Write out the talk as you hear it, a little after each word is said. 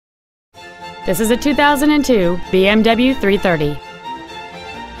This is a 2002 BMW 330.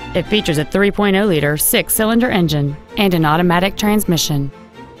 It features a 3.0-liter six-cylinder engine and an automatic transmission.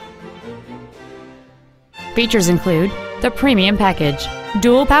 Features include the premium package,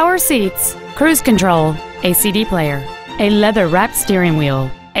 dual power seats, cruise control, a CD player, a leather-wrapped steering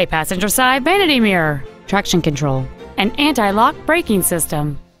wheel, a passenger side vanity mirror, traction control, an anti-lock braking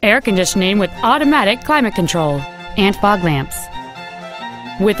system, air conditioning with automatic climate control, and fog lamps.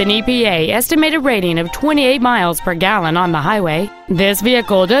 With an EPA estimated rating of 28 miles per gallon on the highway, this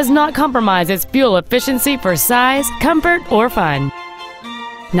vehicle does not compromise its fuel efficiency for size, comfort, or fun.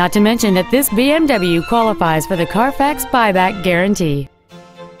 Not to mention that this BMW qualifies for the Carfax buyback guarantee.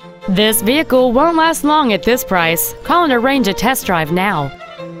 This vehicle won't last long at this price. Call and arrange a test drive now.